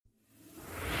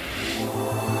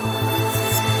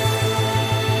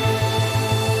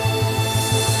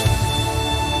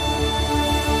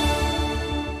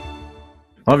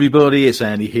Hi everybody, it's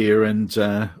Andy here, and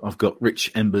I've got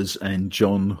Rich, Embers, and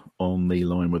John on the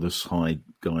line with us. Hi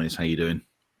guys, how you doing?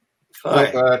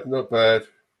 Hi. Not bad.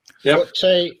 Yep.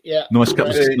 Yeah. Nice cup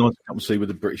of tea with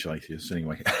the British atheists.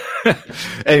 Anyway,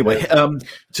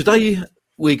 today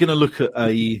we're going to look at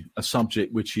a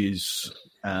subject which is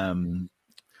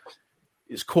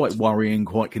it's quite worrying,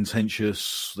 quite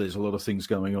contentious. There's a lot of things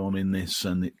going on in this,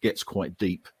 and it gets quite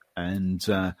deep. And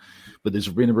but there's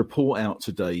been a report out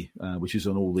today, which is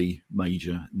on all the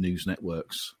major news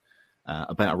networks,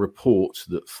 about a report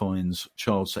that finds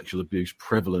child sexual abuse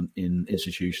prevalent in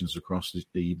institutions across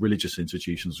the religious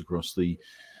institutions across the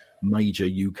major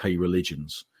UK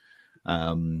religions.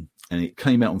 And it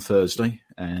came out on Thursday,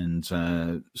 and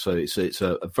so it's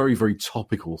a very, very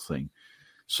topical thing.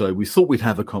 So we thought we'd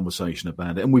have a conversation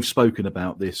about it, and we've spoken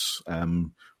about this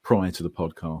prior to the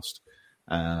podcast.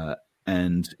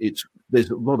 And there's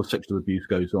a lot of sexual abuse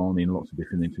goes on in lots of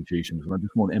different institutions, and I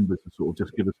just want Ember to sort of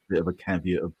just give us a bit of a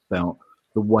caveat about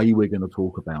the way we're going to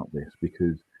talk about this,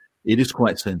 because it is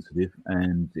quite sensitive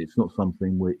and it's not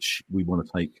something which we want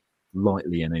to take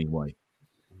lightly in any way.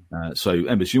 So,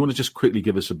 Ember, do you want to just quickly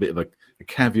give us a bit of a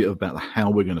caveat about how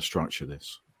we're going to structure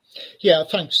this? Yeah,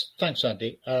 thanks,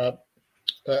 Andy. The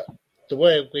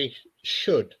way we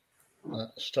should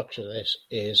structure this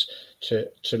is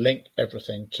to link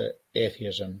everything to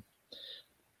atheism.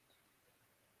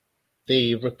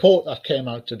 The report that came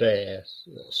out today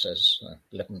says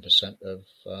 11% of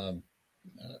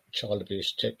child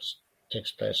abuse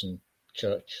takes place in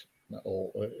church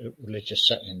or religious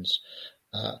settings.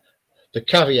 The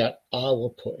caveat I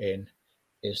will put in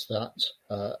is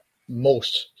that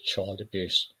most child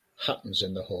abuse happens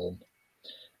in the home,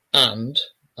 and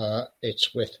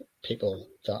it's with people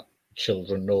that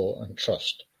children know and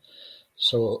trust.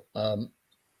 So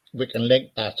we can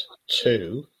link that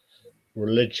to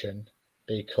religion,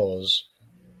 because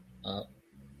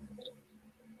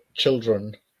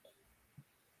children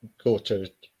go to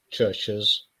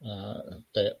churches,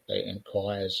 they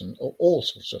inquires and all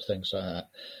sorts of things like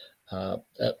that,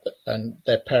 and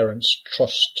their parents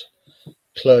trust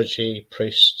clergy,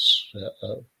 priests,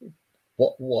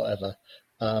 whatever.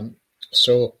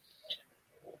 So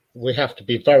we have to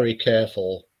be very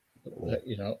careful, where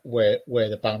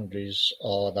the boundaries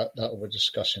are that we're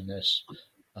discussing this.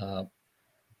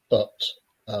 But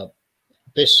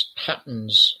this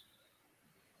happens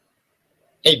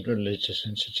in religious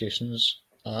institutions,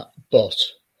 but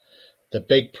the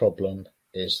big problem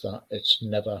is that it's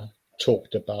never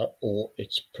talked about or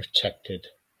it's protected.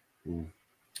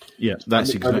 Yeah, that's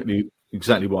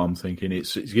exactly what I'm thinking.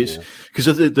 It's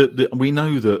because we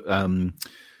know that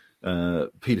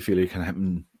paedophilia can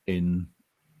happen in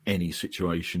any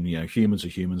situation. Humans are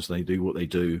humans; they do what they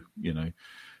do.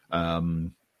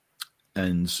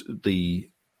 And the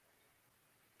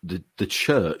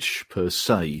church per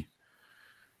se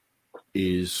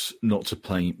is not to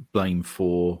blame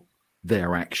for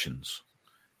their actions.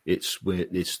 It's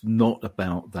not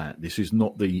about that. This is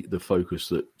not the focus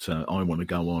that I want to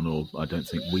go on, or I don't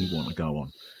think we want to go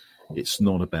on. It's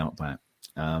not about that.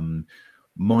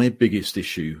 My biggest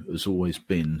issue has always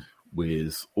been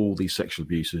with all these sexual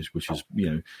abuses, which is,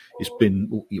 it's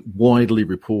been widely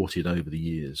reported over the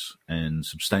years and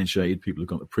substantiated. People have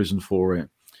gone to prison for it.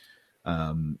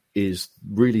 Is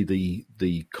really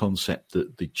the concept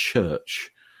that the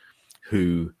church,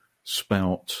 who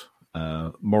spout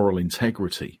moral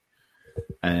integrity,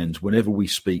 and whenever we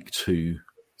speak to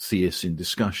theists in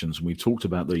discussions, and we've talked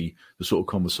about the sort of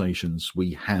conversations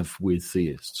we have with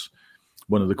theists,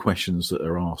 one of the questions that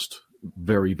are asked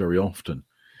very, very often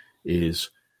is,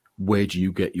 where do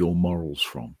you get your morals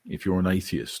from? If you're an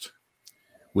atheist,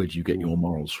 where do you get your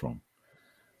morals from?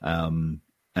 And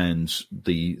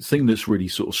the thing that's really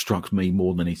sort of struck me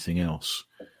more than anything else,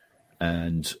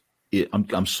 and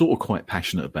I'm sort of quite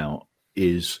passionate about,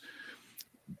 is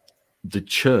the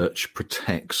church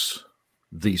protects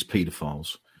these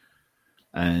paedophiles,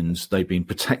 and they've been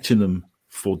protecting them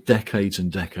for decades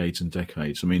and decades and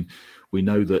decades. I mean, we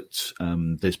know that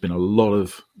there's been a lot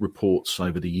of reports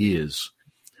over the years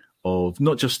of,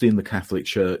 not just in the Catholic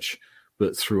Church,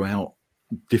 but throughout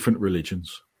different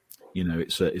religions.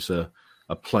 It's a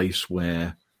place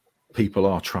where people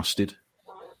are trusted,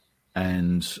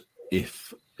 and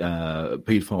if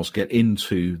paedophiles get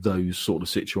into those sort of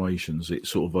situations, it's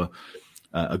sort of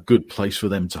a good place for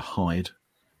them to hide.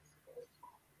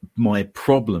 My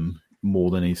problem,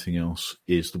 more than anything else,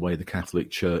 is the way the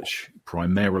Catholic Church,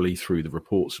 primarily through the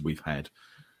reports we've had,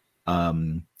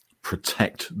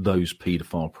 protect those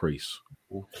paedophile priests.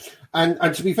 And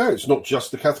to be fair, it's not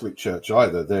just the Catholic Church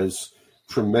either. There's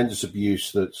tremendous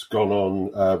abuse that's gone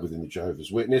on within the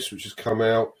Jehovah's Witness, which has come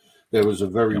out. There was a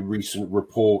very recent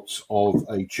report of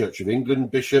a Church of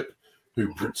England bishop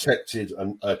who protected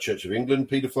a Church of England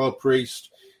paedophile priest.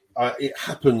 It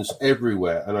happens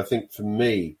everywhere. And I think for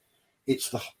me, it's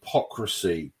the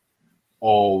hypocrisy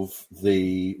of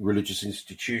the religious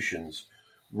institutions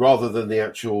rather than the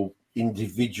actual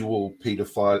individual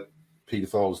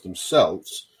paedophiles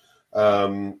themselves.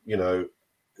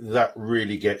 That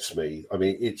really gets me. I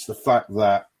mean, it's the fact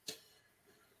that,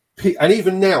 and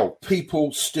even now,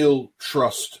 people still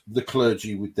trust the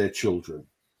clergy with their children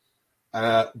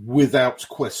without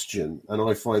question. And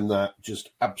I find that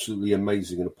just absolutely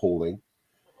amazing and appalling.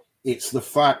 It's the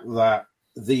fact that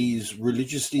these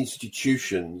religious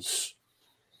institutions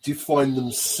define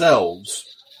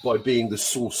themselves by being the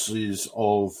sources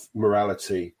of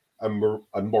morality and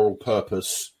moral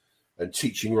purpose and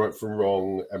teaching right from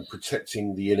wrong and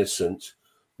protecting the innocent,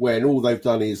 when all they've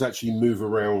done is actually move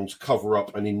around, cover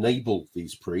up, and enable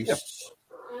these priests.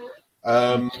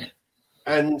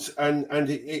 It's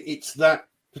that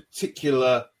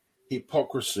particular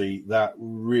hypocrisy that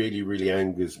really, really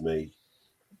angers me.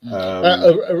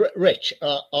 Rich,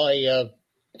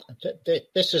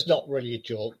 this is not really a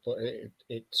joke, but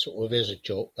it sort of is a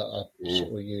joke that I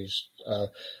sort of used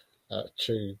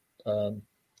to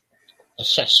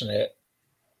assassinate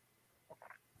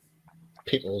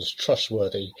people as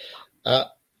trustworthy.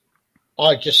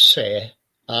 I just say,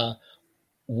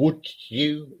 would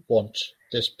you want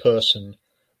this person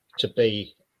to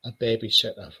be a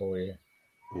babysitter for you?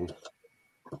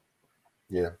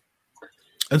 Yeah.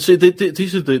 And so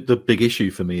these are the big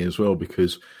issue for me as well,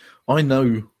 because I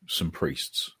know some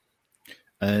priests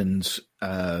and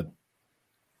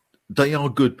they are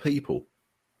good people.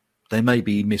 They may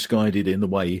be misguided in the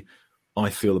way I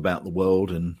feel about the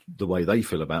world and the way they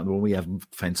feel about it. When we have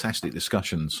fantastic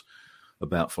discussions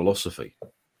about philosophy,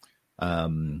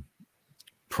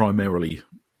 primarily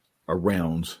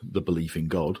around the belief in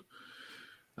God.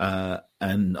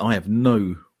 And I have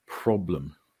no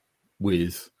problem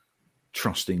with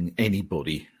trusting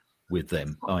anybody with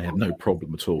them. I have no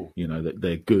problem at all. That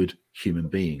they're good human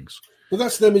beings. Well,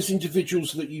 that's them as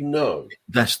individuals that you know.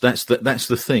 That's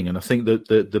the thing. And I think that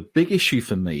the big issue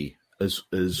for me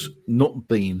has not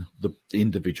been the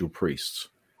individual priests.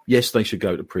 Yes, they should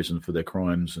go to prison for their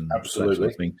crimes and absolutely, that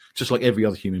sort of thing. Just like every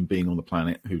other human being on the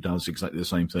planet who does exactly the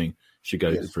same thing should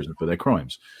go to prison for their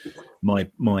crimes.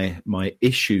 My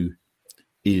issue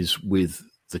is with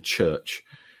the church,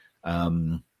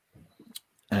 and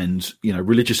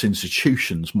religious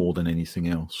institutions more than anything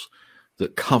else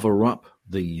that cover up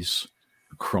these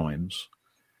crimes,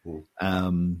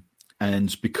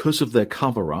 and because of their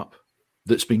cover up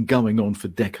that's been going on for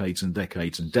decades and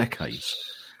decades and decades.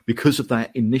 Because of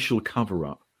that initial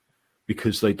cover-up,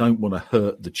 because they don't want to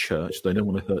hurt the church, they don't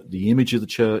want to hurt the image of the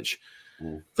church,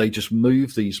 they just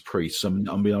move these priests. I'm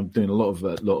doing a lot of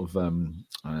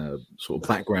sort of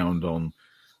background on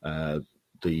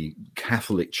the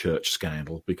Catholic Church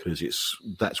scandal, because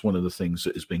that's one of the things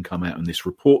that has been come out in this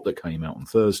report that came out on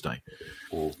Thursday.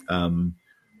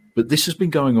 But this has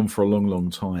been going on for a long, long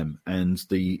time, and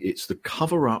it's the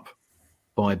cover-up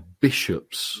by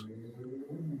bishops,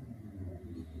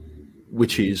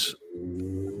 which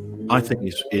I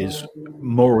think is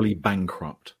morally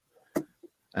bankrupt.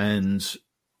 And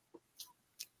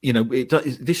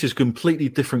this is a completely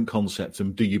different concept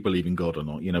from do you believe in God or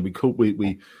not.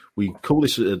 We call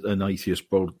this an atheist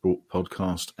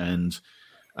podcast, and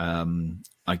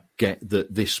I get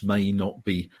that this may not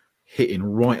be hitting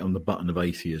right on the button of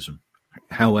atheism.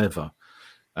 However,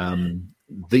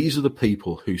 these are the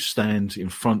people who stand in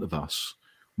front of us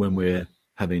when we're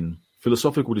having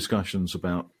philosophical discussions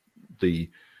about the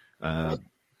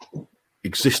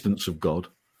existence of God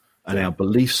and our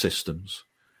belief systems,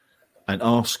 and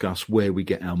ask us where we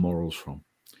get our morals from.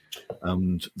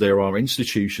 And there are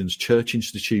institutions, church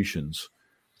institutions,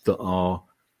 that are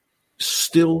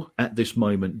still at this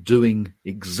moment doing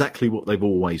exactly what they've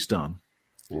always done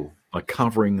by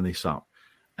covering this up.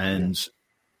 And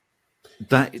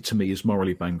that, to me, is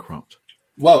morally bankrupt.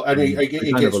 Well, and it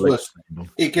gets worse.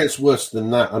 It gets worse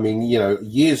than that. I mean,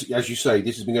 years, as you say,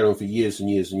 this has been going on for years and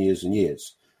years and years and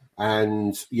years.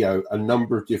 And, a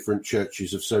number of different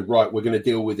churches have said, right, we're going to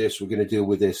deal with this. We're going to deal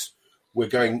with this. We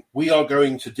are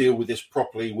going to deal with this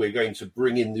properly. We're going to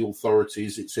bring in the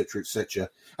authorities, etc., etc.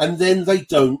 And then they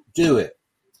don't do it.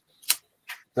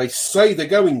 They say they're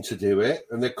going to do it,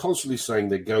 and they're constantly saying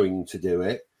they're going to do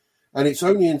it. And it's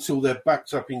only until they're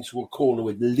backed up into a corner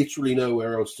with literally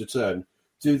nowhere else to turn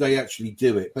do they actually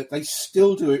do it. But they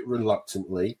still do it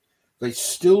reluctantly. They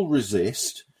still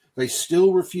resist. they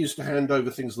still refuse to hand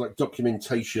over things like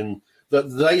documentation that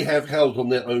they have held on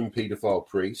their own paedophile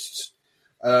priests.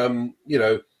 You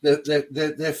know,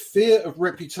 their fear of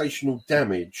reputational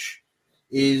damage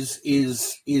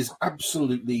is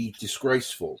absolutely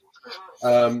disgraceful.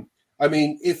 I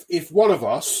mean, if one of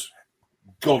us,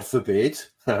 God forbid,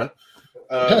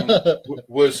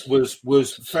 was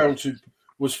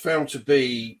found to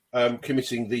be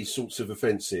committing these sorts of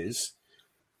offences,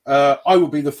 I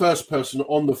would be the first person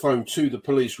on the phone to the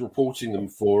police reporting them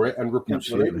for it and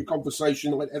reporting on every conversation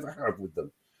that I'd ever have with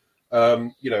them.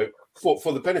 You know,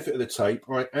 for the benefit of the tape,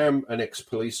 I am an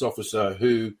ex-police officer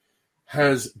who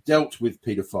has dealt with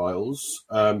paedophiles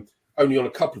only on a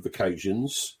couple of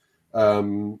occasions.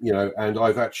 You know, and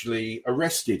I've actually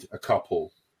arrested a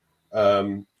couple,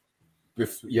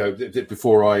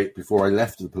 before I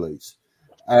left the police,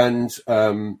 and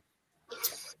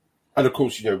of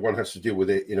course, you know, one has to deal with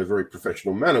it in a very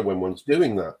professional manner when one's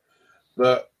doing that.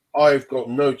 But I've got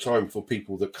no time for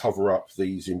people that cover up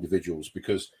these individuals,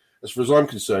 because, as far as I'm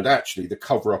concerned, actually the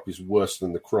cover up is worse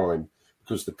than the crime,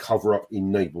 because the cover up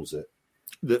enables it.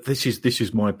 This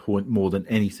is my point more than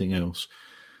anything else.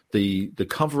 The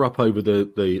cover up over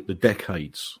the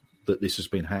decades that this has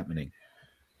been happening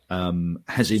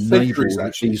has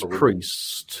enabled these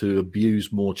priests to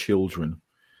abuse more children.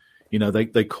 You know,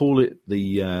 they call it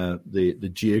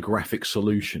the geographic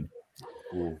solution,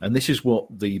 and this is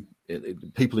what the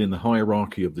people in the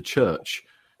hierarchy of the church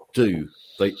do.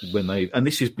 And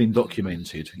this has been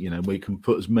documented. You know, we can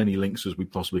put as many links as we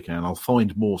possibly can. I'll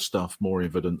find more stuff, more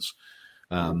evidence.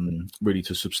 Really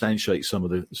to substantiate some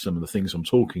of the things I'm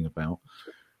talking about,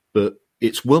 but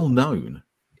it's well known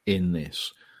in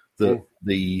this that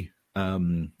the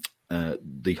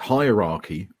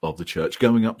hierarchy of the church,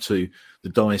 going up to the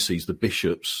diocese, the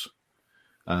bishops,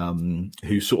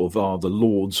 who sort of are the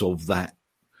lords of that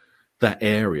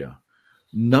area,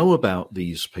 know about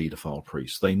these paedophile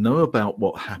priests. They know about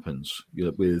what happens, you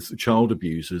know, with child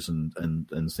abusers and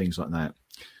things like that.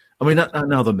 I mean,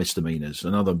 and other misdemeanors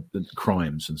and other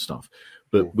crimes and stuff.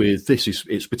 But with this,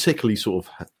 it's particularly sort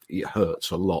of, it hurts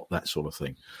a lot, that sort of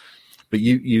thing. But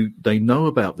they know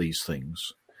about these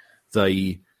things.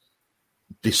 They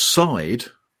decide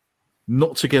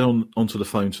not to get onto the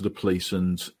phone to the police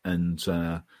and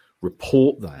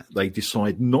report that. They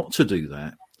decide not to do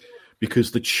that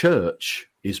because the church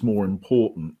is more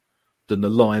important than the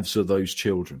lives of those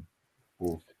children.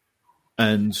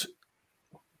 And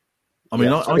I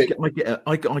mean,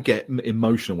 I get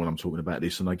emotional when I'm talking about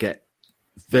this, and I get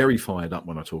very fired up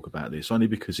when I talk about this, only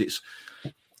because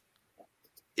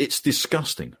it's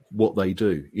disgusting what they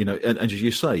do, you know. And as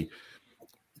you say,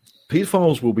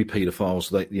 paedophiles will be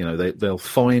paedophiles. They'll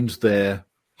find their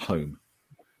home,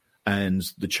 and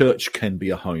the church can be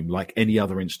a home like any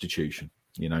other institution,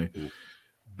 you know.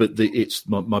 But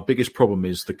my biggest problem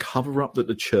is the cover up that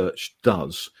the church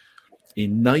does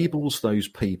enables those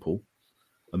people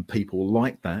and people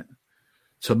like that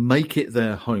to make it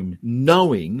their home,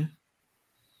 knowing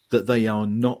that they are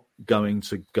not going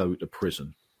to go to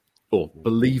prison, or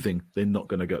believing they're not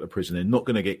going to go to prison. They're not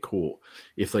going to get caught.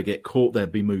 If they get caught, they'll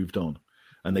be moved on.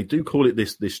 And they do call it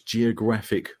this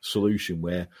geographic solution,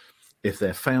 where if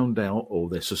they're found out or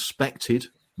they're suspected,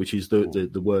 which is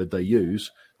the word they use,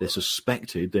 they're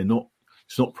suspected.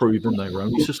 It's not proven. They're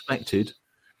only suspected.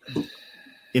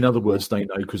 In other words, they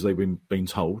know because they've been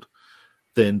told.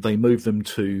 Then they move them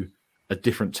to a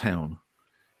different town.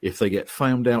 If they get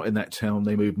found out in that town,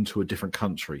 they move them to a different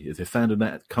country. If they're found in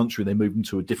that country, they move them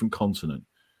to a different continent,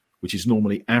 which is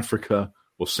normally Africa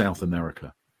or South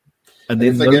America. And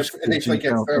then those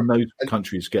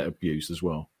countries get abused as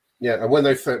well. Yeah, and when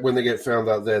they get found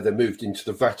out there, they're moved into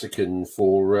the Vatican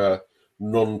for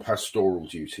non-pastoral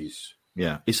duties.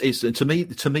 Yeah, it's to me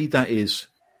that is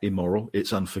immoral.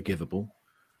 It's unforgivable.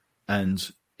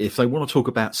 And if they want to talk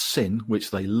about sin, which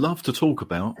they love to talk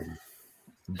about,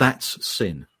 that's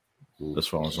sin, as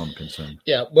far as I'm concerned.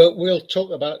 Yeah, we'll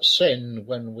talk about sin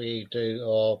when we do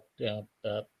our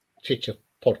future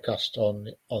podcast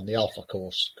on the Alpha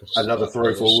course. Another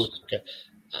throw forward.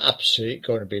 Absolutely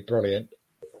going to be brilliant.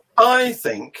 I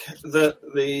think that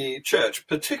the church,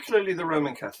 particularly the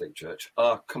Roman Catholic Church,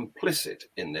 are complicit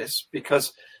in this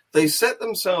because they set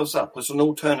themselves up as an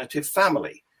alternative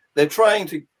family. They're trying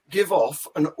to give off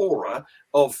an aura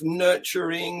of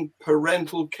nurturing,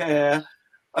 parental care.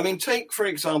 I mean, take, for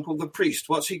example, the priest.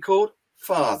 What's he called?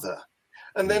 Father.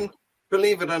 And then,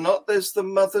 believe it or not, there's the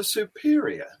Mother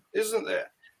Superior, isn't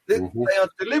there? They are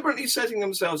deliberately setting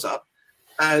themselves up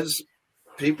as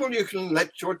people you can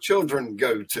let your children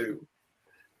go to.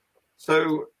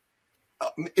 So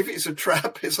if it's a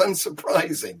trap, it's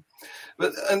unsurprising.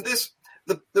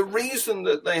 the reason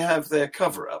that they have their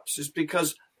cover-ups is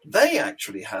because they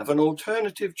actually have an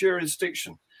alternative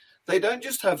jurisdiction. They don't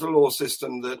just have the law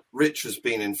system that Rich has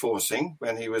been enforcing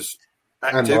when he was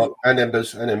active. And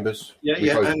Embers. Yeah, and Embers.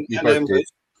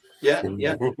 Yeah.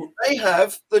 They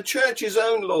have the church's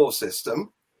own law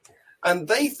system, and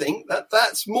they think that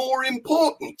that's more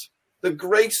important. The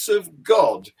grace of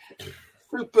God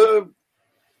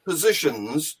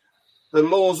superpositions the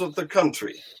laws of the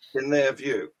country, in their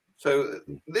view. So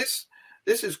this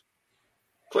is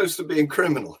close to being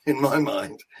criminal in my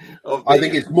mind. I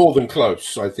think it's more than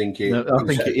close. I think it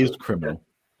is criminal.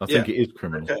 I think it is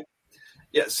criminal. Okay.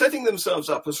 Yeah, setting themselves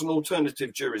up as an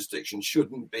alternative jurisdiction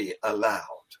shouldn't be allowed,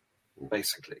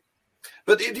 basically.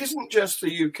 But it isn't just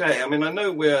the UK. I mean, I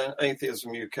know we're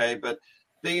Atheism UK, but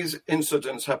these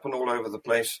incidents happen all over the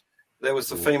place. There was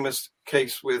the famous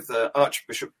case with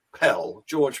Archbishop Pell,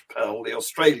 George Pell, the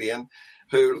Australian,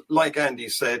 who, like Andy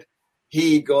said,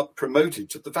 he got promoted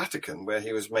to the Vatican, where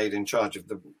he was made in charge of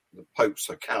the Pope's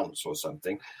accounts or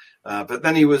something. But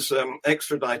then he was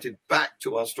extradited back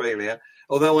to Australia,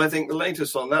 although I think the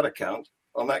latest on that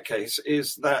case,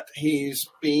 is that his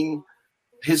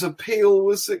appeal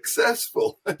was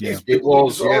successel. Yeah, it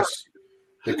was, yes.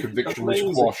 The conviction was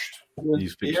quashed.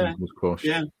 His conviction was quashed.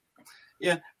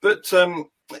 Yeah. But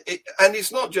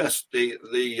it's not just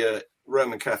the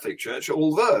Roman Catholic Church,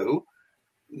 although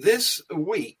this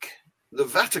week the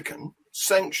Vatican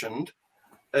sanctioned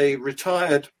a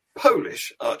retired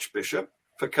Polish archbishop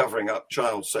for covering up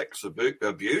child sex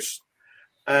abuse.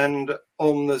 And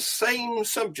on the same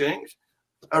subject,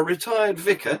 a retired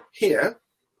vicar here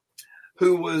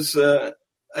who was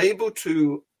able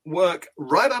to work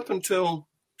right up until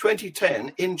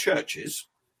 2010 in churches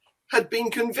had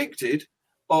been convicted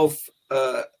of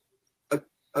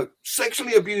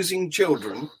sexually abusing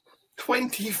children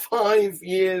 25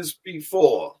 years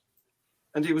before,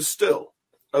 and he was still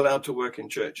allowed to work in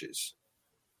churches.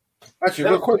 Actually,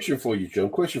 I've got a question for you,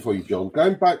 John.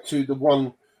 Going back to the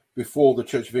one before the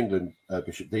Church of England,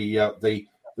 Bishop, the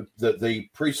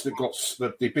priest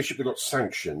the bishop that got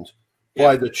sanctioned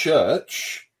by the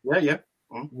church. Yeah.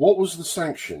 What was the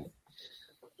sanction?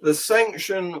 The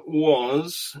sanction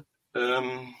was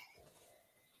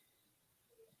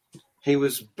he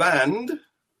was banned.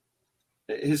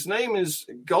 His name is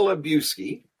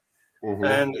Golubiewski,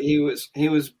 and he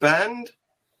was banned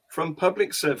from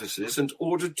public services and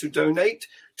ordered to donate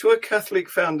to a Catholic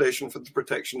foundation for the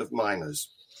protection of minors.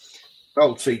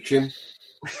 I'll teach him.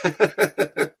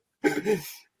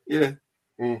 Yeah.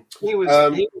 He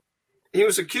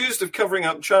was accused of covering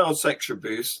up child sex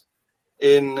abuse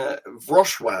in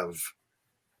Wrocław,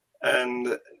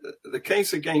 and the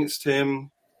case against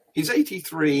him, he's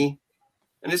 83,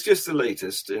 and it's just the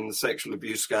latest in the sexual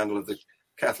abuse scandal of the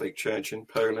Catholic Church in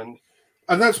Poland.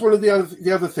 And that's one of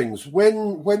the other things.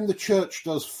 When the church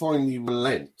does finally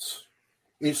relent,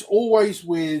 they always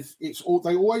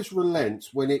relent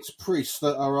when it's priests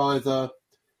that are either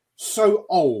so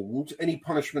old any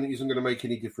punishment isn't going to make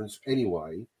any difference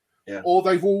anyway, or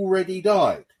they've already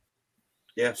died.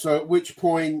 Yeah. So at which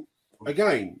point,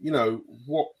 again,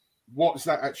 what's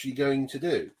that actually going to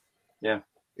do? Yeah.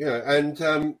 Yeah,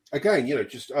 and again,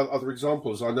 just other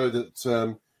examples. I know that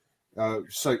so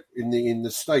in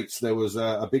the States there was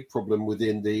a big problem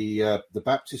within the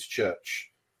Baptist Church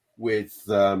with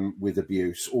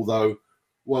abuse. Although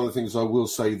one of the things I will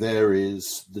say there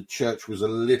is the church was a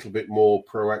little bit more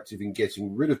proactive in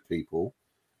getting rid of people,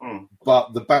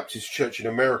 but the Baptist Church in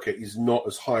America is not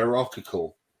as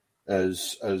hierarchical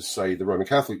as say the Roman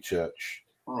Catholic Church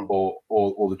or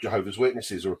the Jehovah's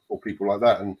Witnesses or people like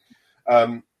that.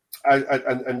 And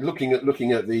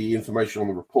looking at the information on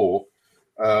the report,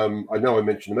 I know I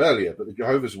mentioned them earlier, but the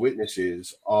Jehovah's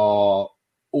Witnesses are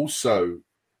also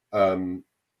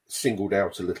singled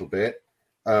out a little bit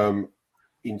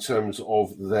in terms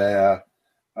of their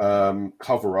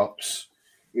cover-ups,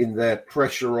 in their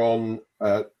pressure on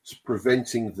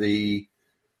preventing the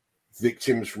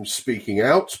victims from speaking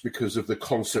out because of the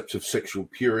concept of sexual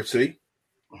purity,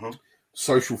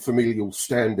 social familial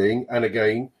standing, and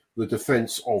again, the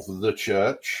defense of the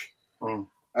church.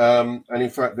 And in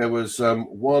fact, there was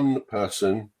one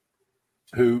person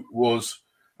who was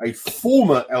a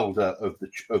former elder of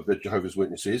the Jehovah's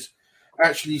Witnesses,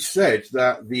 actually said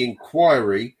that the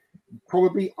inquiry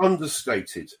probably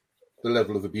understated the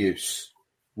level of abuse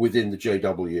within the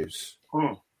JWs.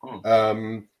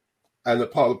 And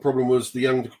that part of the problem was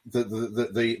that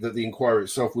the inquiry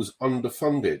itself was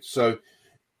underfunded. So,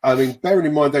 I mean, bearing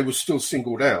in mind they were still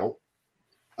singled out,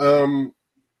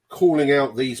 calling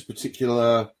out these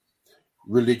particular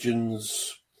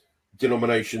religions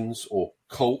denominations or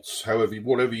cults,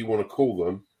 whatever you want to call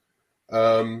them.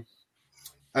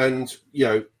 And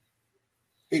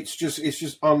it's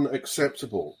just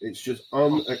unacceptable. It's just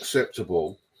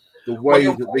unacceptable the way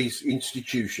that these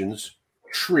institutions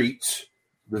treat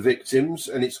the victims,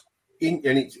 and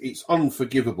it's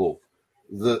unforgivable,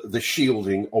 the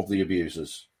shielding of the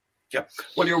abusers. Yeah,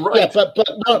 well, you're right. Yeah, but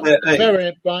bear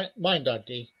in mind,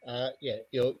 Andy,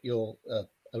 your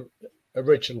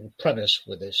original premise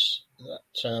with this,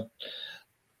 that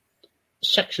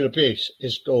sexual abuse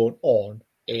is going on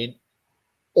in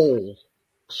all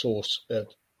sorts of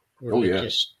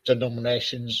religious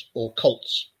denominations or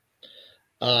cults.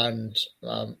 And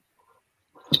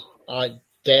I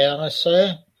dare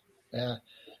say,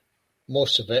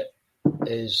 most of it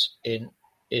is in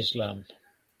Islam.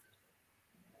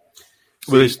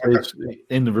 Well, it's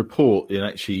in the report, it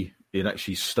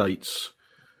actually states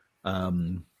a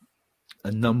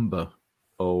number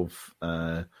of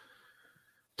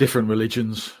different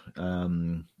religions,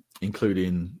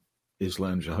 including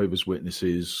Islam, Jehovah's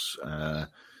Witnesses,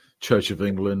 Church of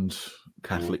England,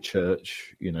 Catholic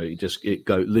Church.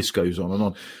 List goes on and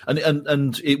on,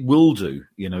 and it will do.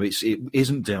 It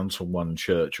isn't down to one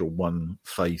church or one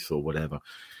faith or whatever.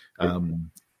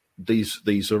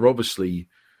 These are obviously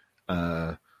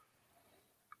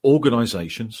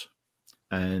organizations,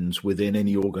 and within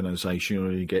any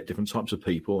organization you get different types of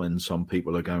people, and some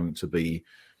people are going to be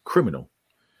criminal.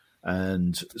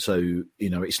 And so,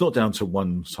 it's not down to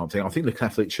one something. I think the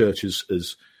Catholic Church has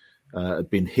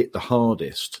been hit the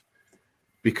hardest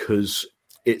because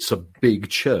it's a big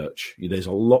church. There's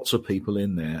lots of people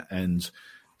in there, and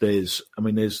there's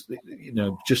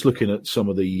just looking at some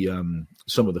of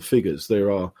the figures,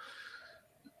 there are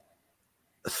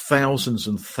thousands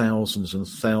and thousands and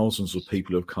thousands of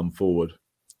people who have come forward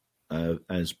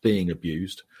as being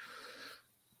abused,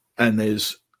 and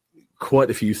there's quite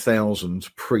a few thousand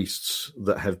priests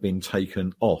that have been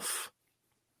taken off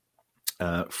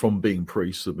from being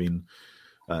priests, have been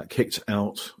kicked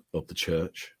out of the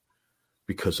church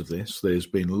because of this. There's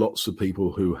been lots of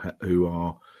people who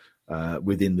are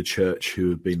within the church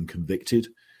who have been convicted.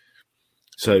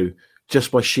 So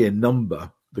just by sheer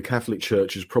number, the Catholic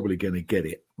Church is probably going to get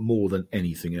it more than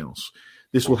anything else.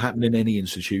 This will happen in any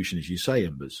institution, as you say,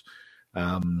 Embers.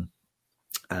 And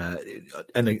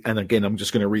again, I'm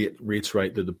just going to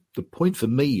reiterate that the point for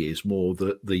me is more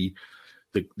that the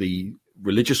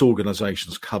religious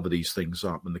organizations cover these things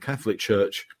up, and the Catholic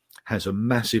Church has a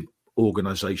massive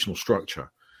organizational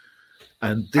structure.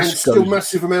 And still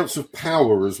massive amounts of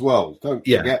power as well. Don't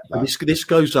forget that. This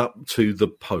goes up to the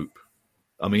Pope.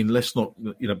 I mean, let's not,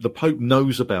 the Pope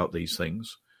knows about these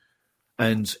things.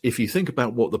 And if you think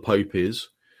about what the Pope is,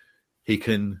 he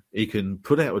can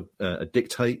put out a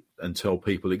dictate and tell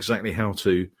people exactly how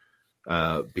to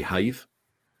behave.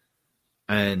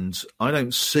 And I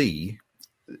don't see,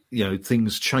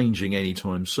 things changing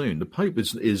anytime soon. The Pope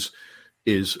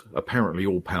is apparently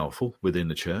all powerful within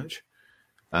the church.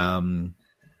 But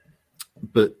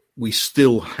we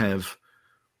still have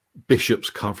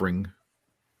bishops covering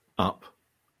up,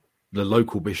 the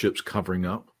local bishops covering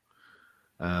up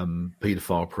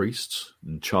paedophile priests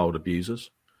and child abusers.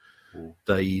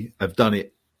 They have done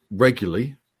it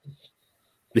regularly.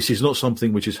 This is not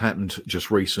something which has happened just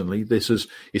recently. It's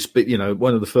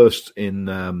one of the first in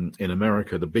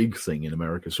America. The big thing in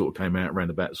America sort of came out around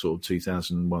about sort of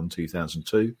 2001,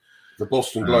 2002. The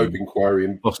Boston Globe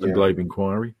inquiry. Globe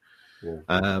inquiry.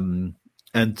 Yeah.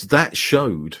 And that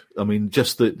showed,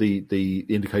 just the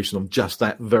indication of just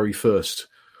that very first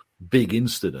big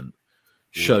incident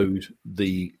showed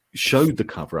the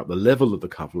cover up, the level of the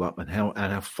cover up, and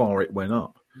how far it went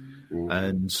up.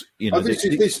 And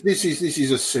this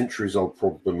is a centuries old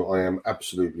problem. I am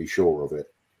absolutely sure of it.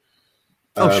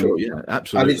 Sure, yeah,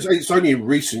 absolutely. And it's only in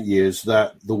recent years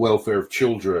that the welfare of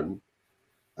children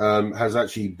has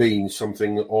actually been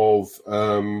something of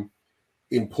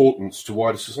importance to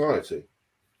wider society.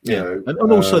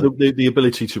 And also the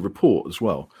ability to report as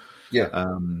well. Yeah.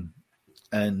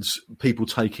 And people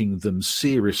taking them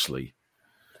seriously,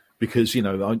 because I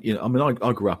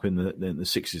grew up in the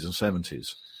 60s and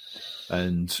 70s,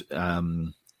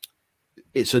 and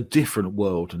it's a different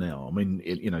world now.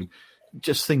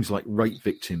 Just things like rape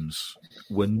victims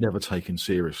were never taken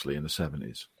seriously in the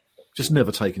 70s, just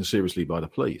never taken seriously by the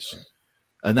police,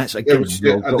 and that's again.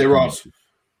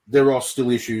 There are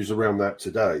still issues around that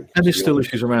today, and there's still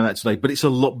issues around that today, but it's a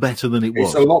lot better than it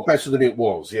was. It's a lot better than it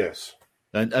was, yes.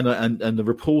 And the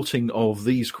reporting of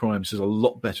these crimes is a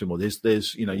lot better.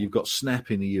 There's you've got SNAP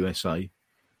in the USA,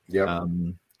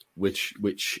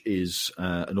 which is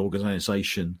an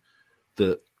organisation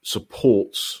that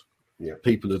supports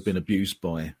people have been abused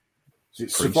by.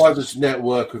 It's Survivors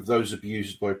Network of those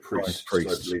abused by priests. I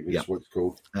believe is what it's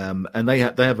called. And they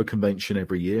have a convention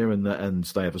every year, and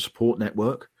they have a support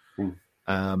network.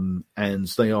 And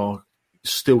they are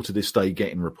still to this day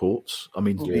getting reports. I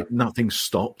mean, nothing's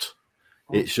stopped.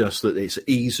 It's just that it's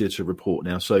easier to report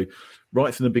now. So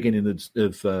right from the beginning of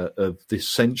this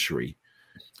century,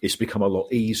 it's become a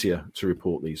lot easier to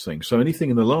report these things. So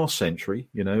anything in the last century,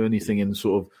 anything in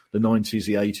sort of the 90s,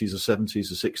 the 80s, the 70s,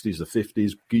 the 60s, the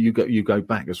 50s, you go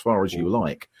back as far as you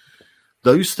like.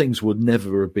 Those things would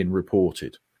never have been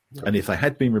reported. No. And if they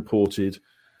had been reported,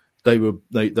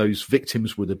 those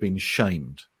victims would have been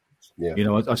shamed.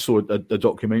 Yeah. I saw a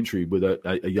documentary with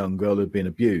a young girl who had been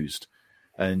abused,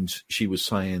 and she was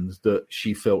saying that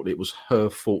she felt it was her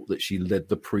fault that she led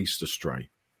the priest astray.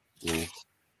 Yeah.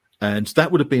 And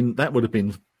that would have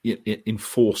been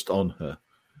enforced on her.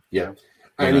 Yeah.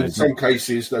 And in some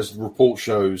cases, as the report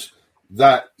shows,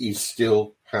 that is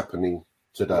still happening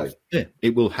today. Yeah,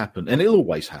 it will happen. And it'll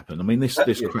always happen. I mean, this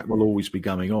crap will always be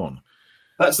going on.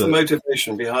 That's the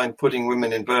motivation behind putting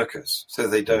women in burqas, so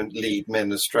they don't lead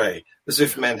men astray, as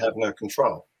if men have no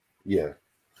control. Yeah.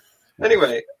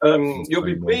 Anyway, you'll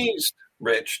be pleased,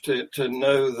 Rich, to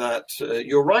know that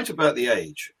you're right about the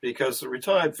age, because the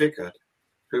retired vicar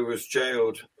who was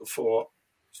jailed for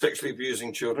sexually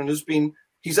abusing children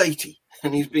he's 80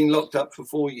 and he's been locked up for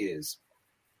 4 years.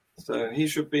 So he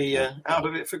should be out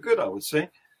of it for good, I would say.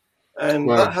 And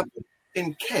that happened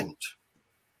in Kent.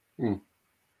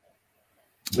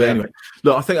 But anyway,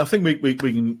 look, I think we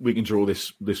can draw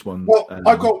this one. Well,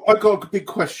 I got a big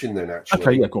question then, actually.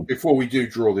 Okay, yeah, go on. Before we do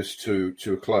draw this to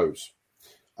a close,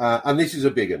 and this is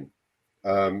a big one.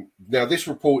 Now, this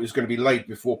report is going to be laid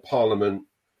before Parliament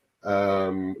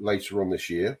later on this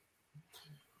year.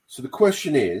 So the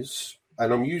question is,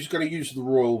 and I'm going to use the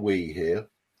royal we here,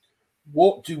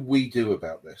 what do we do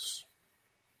about this?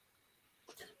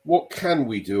 What can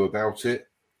we do about it?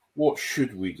 What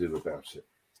should we do about it?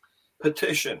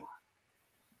 Petition.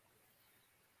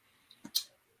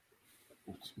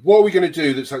 What are we going to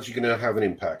do that's actually going to have an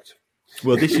impact?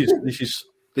 Well, this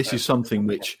is something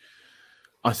which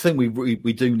I think we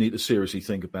do need to seriously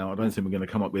think about. I don't think we're going to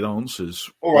come up with answers.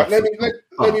 All right, let me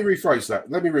rephrase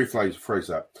that. Let me rephrase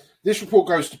that. This report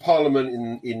goes to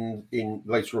Parliament in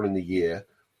later on in the year.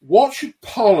 What should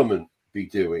Parliament be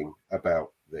doing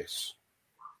about this?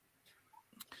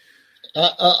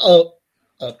 I'll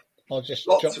just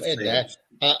jump in there.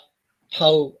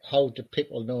 How do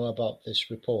people know about this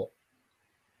report?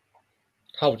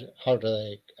 How do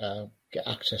they get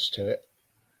access to it?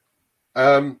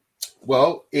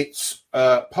 Well, it's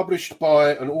published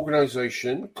by an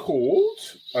organisation called.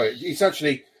 It's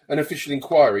actually an official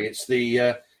inquiry. It's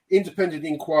the Independent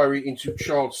Inquiry into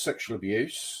Child Sexual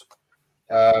Abuse.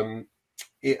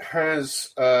 It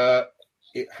has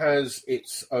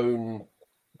its own.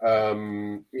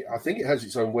 I think it has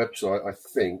its own website. I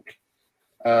think,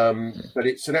 but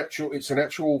it's an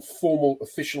actual formal,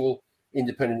 official,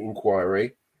 independent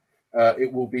inquiry.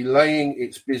 It will be laying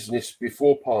its business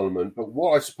before Parliament. But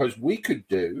what I suppose we could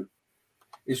do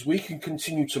is we can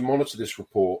continue to monitor this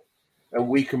report, and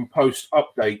we can post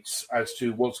updates as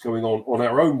to what's going on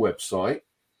our own website.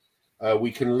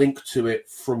 We can link to it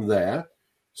from there.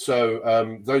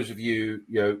 So those of you,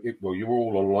 you're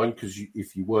all online, because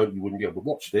if you weren't, you wouldn't be able to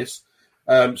watch this.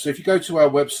 So if you go to our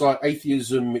website,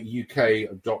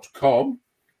 atheismuk.com,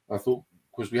 I thought,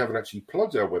 because we haven't actually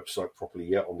plugged our website properly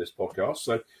yet on this podcast.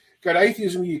 So go to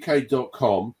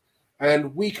atheismuk.com,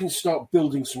 and we can start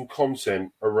building some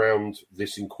content around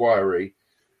this inquiry,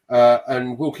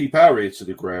 and we'll keep our ear to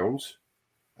the ground,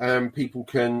 and people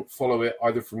can follow it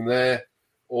either from there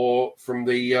or from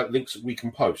the links that we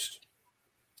can post.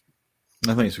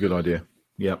 I think it's a good idea.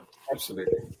 Yeah,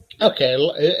 absolutely. Okay,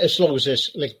 as long as it's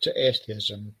linked to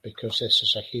atheism, because this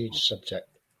is a huge subject.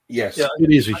 Yes,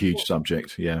 it is a huge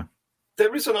subject. Yeah,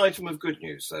 there is an item of good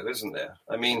news, though, isn't there?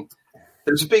 I mean,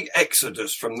 there's a big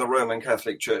exodus from the Roman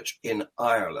Catholic Church in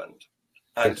Ireland,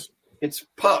 and it's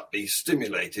partly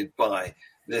stimulated by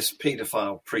this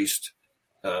paedophile priest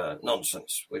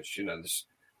nonsense, which this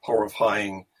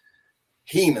horrifying,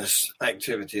 heinous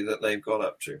activity that they've got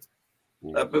up to.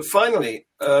 But finally,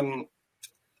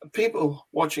 people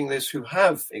watching this who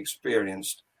have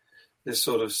experienced this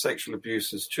sort of sexual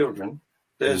abuse as children,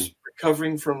 there's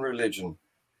Recovering from Religion.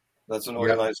 That's an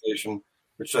organization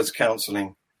which does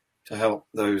counseling to help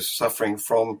those suffering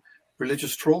from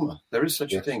religious trauma. There is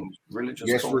such a thing,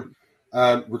 religious trauma.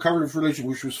 Recovering from Religion,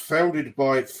 which was founded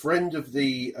by a friend of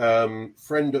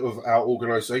our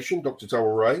organization, Dr.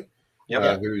 Darrell Ray,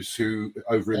 who's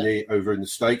over in the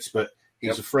States, but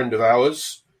he's a friend of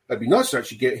ours. it'd be nice to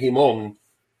actually get him on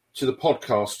to the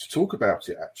podcast to talk about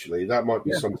it. Actually, that might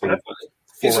be something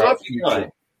He's for a our lovely future.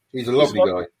 guy. He's a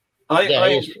lovely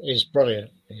guy. He's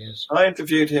brilliant. He is. I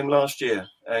interviewed him last year,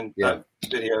 and that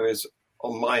video is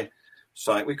on my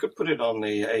site. We could put it on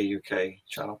the AUK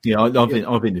channel. Yeah,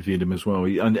 I've interviewed him as well,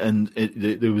 and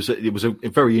it was a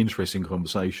very interesting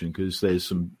conversation because there's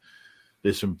some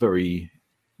very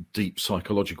deep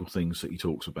psychological things that he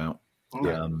talks about.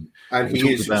 Yeah. And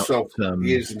he is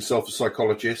himself a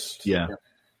psychologist. Yeah.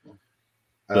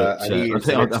 But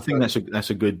I think that's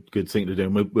a good thing to do,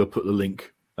 and we'll put the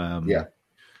link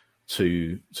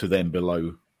to them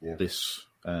below this.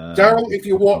 Daryl, if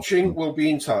you're watching, we'll be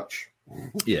in touch.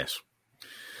 Yes.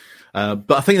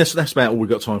 But I think that's about all we've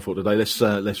got time for today.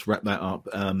 Let's wrap that up.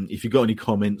 If you've got any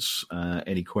comments,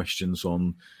 any questions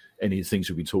on any of the things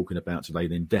we've been talking about today,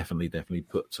 then definitely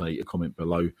put a comment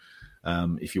below.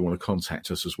 If you want to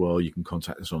contact us as well, you can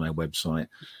contact us on our website.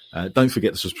 Don't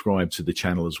forget to subscribe to the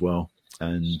channel as well,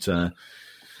 and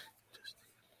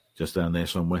just down there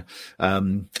somewhere.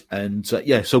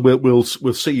 So we'll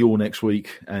see you all next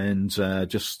week, and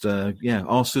ask us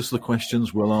the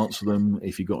questions. We'll answer them.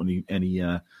 If you've got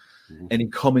any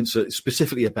comments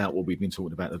specifically about what we've been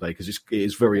talking about today, because it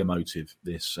is very emotive,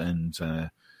 this, and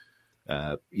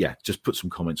just put some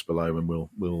comments below, and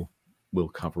we'll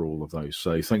cover all of those.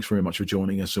 So thanks very much for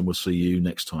joining us, and we'll see you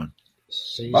next time.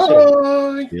 See you Bye.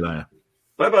 soon. See you later.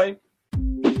 Bye-bye.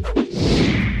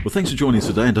 Well, thanks for joining us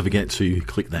today, and don't forget to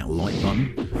click that like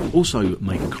button. Also,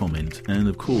 make a comment, and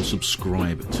of course,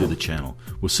 subscribe to the channel.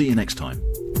 We'll see you next time.